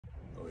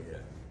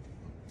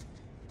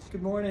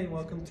Good morning.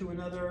 Welcome to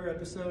another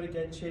episode of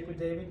Get in Shape with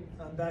David.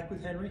 I'm back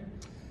with Henry.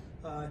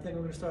 I think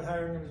I'm going to start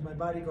hiring him as my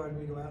bodyguard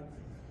when we go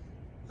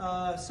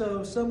out.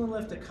 So someone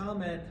left a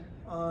comment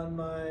on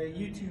my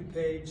YouTube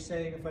page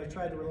saying if I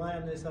tried to rely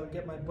on this, I would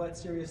get my butt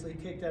seriously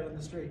kicked out on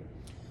the street.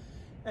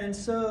 And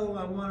so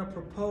I want to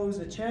propose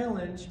a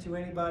challenge to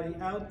anybody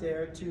out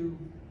there to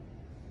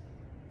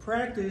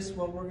practice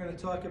what we're going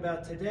to talk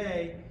about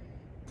today,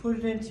 put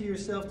it into your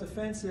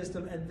self-defense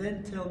system, and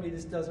then tell me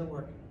this doesn't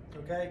work.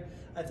 Okay?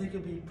 I think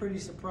you'll be pretty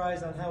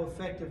surprised on how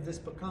effective this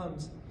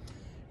becomes.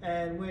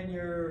 And when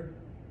your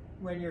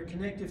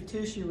connective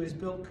tissue is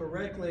built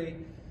correctly,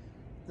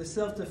 the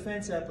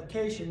self-defense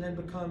application then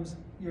becomes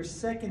your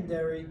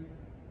secondary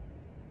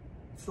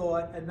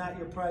thought and not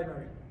your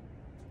primary.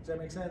 Does that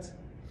make sense?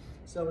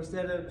 So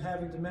instead of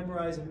having to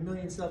memorize a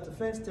million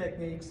self-defense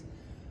techniques,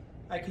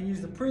 I can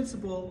use the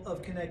principle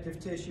of connective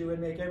tissue and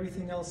make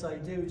everything else I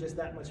do just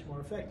that much more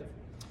effective.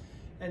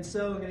 And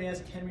so I'm going to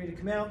ask Henry to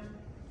come out.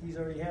 He's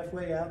already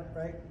halfway out,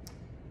 right?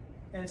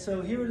 And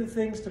so here are the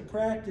things to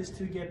practice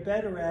to get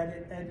better at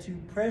it and to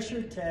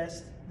pressure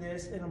test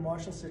this in a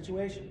martial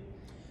situation.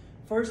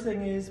 First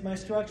thing is my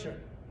structure.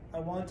 I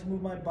want to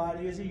move my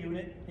body as a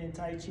unit. In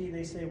Tai Chi,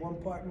 they say one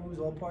part moves,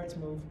 all parts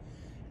move.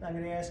 And I'm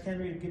going to ask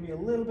Henry to give me a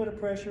little bit of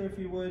pressure, if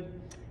you would,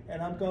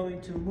 and I'm going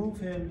to move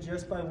him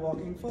just by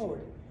walking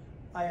forward.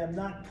 I am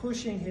not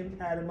pushing him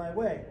out of my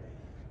way.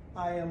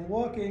 I am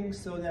walking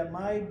so that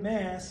my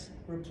mass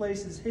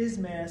replaces his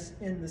mass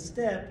in the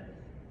step,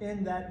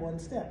 in that one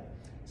step.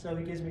 So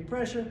he gives me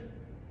pressure,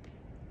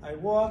 I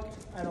walk,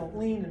 I don't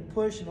lean and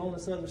push and all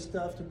this other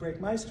stuff to break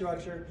my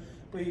structure,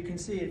 but you can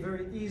see it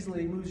very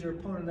easily moves your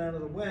opponent out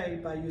of the way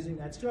by using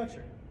that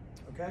structure,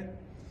 okay?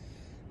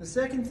 The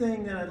second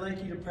thing that I'd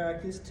like you to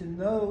practice to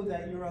know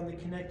that you're on the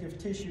connective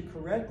tissue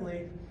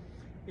correctly,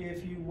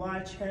 if you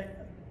watch,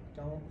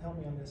 don't help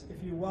me on this,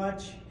 if you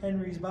watch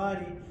Henry's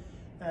body,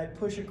 I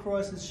push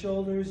across his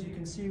shoulders, you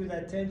can see where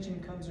that tension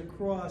comes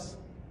across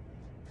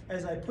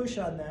as I push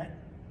on that,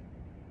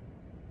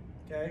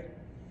 okay?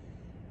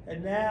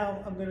 And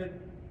now I'm gonna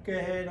go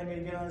ahead, I'm gonna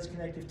get on this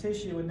connective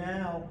tissue, and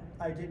now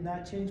I did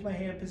not change my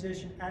hand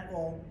position at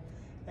all.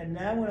 And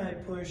now when I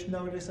push,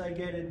 notice I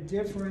get a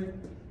different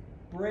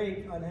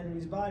break on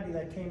Henry's body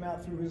that came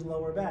out through his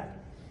lower back.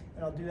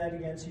 And I'll do that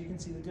again so you can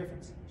see the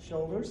difference.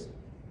 Shoulders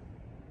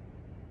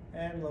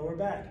and lower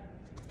back,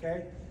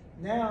 okay?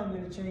 Now I'm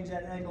going to change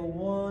that angle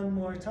one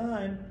more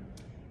time.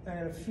 I'm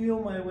going to feel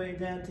my way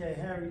down to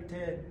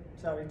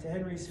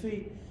Henry's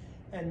feet.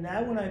 And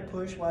now when I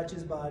push, watch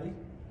his body.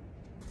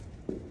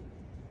 I'm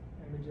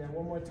going to do that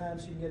one more time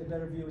so you can get a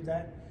better view of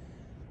that.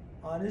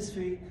 On his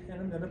feet,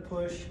 and I'm going to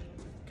push,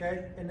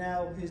 okay? And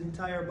now his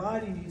entire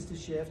body needs to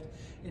shift.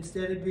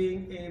 Instead of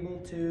being able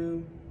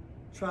to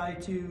try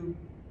to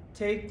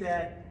take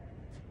that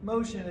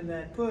motion and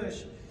that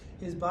push,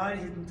 his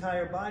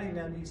entire body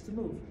now needs to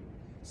move.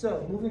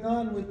 So, moving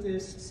on with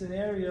this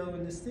scenario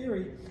and this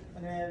theory,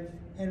 I'm going to have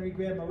Henry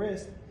grab my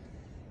wrist.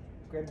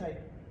 Grab tight.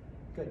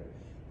 Good.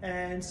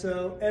 And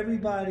so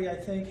everybody, I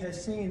think,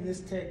 has seen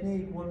this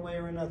technique one way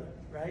or another,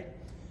 right?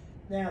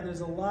 Now, there's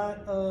a lot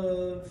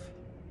of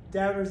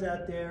doubters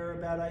out there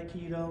about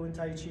Aikido and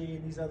Tai Chi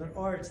and these other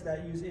arts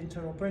that use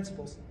internal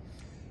principles.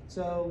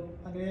 So,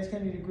 I'm going to ask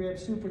Henry to grab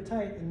super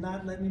tight and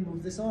not let me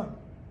move this arm,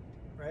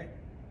 right?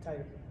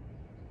 Tighter.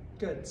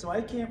 Good. So I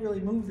can't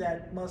really move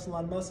that muscle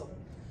on muscle.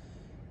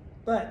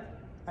 But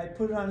I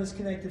put it on this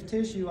connective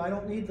tissue. I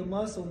don't need the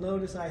muscle.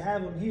 Notice I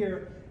have him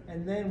here.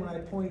 And then when I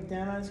point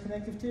down on his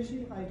connective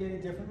tissue, I get a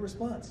different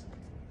response.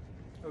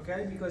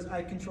 Okay? Because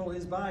I control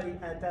his body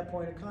at that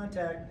point of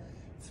contact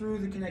through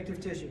the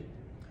connective tissue.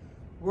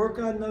 Work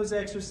on those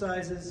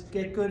exercises,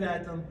 get good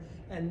at them,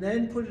 and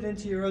then put it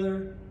into your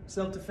other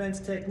self-defense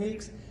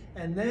techniques,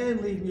 and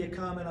then leave me a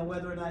comment on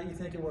whether or not you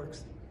think it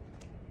works.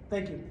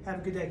 Thank you.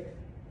 Have a good day.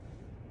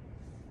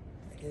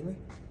 Henry?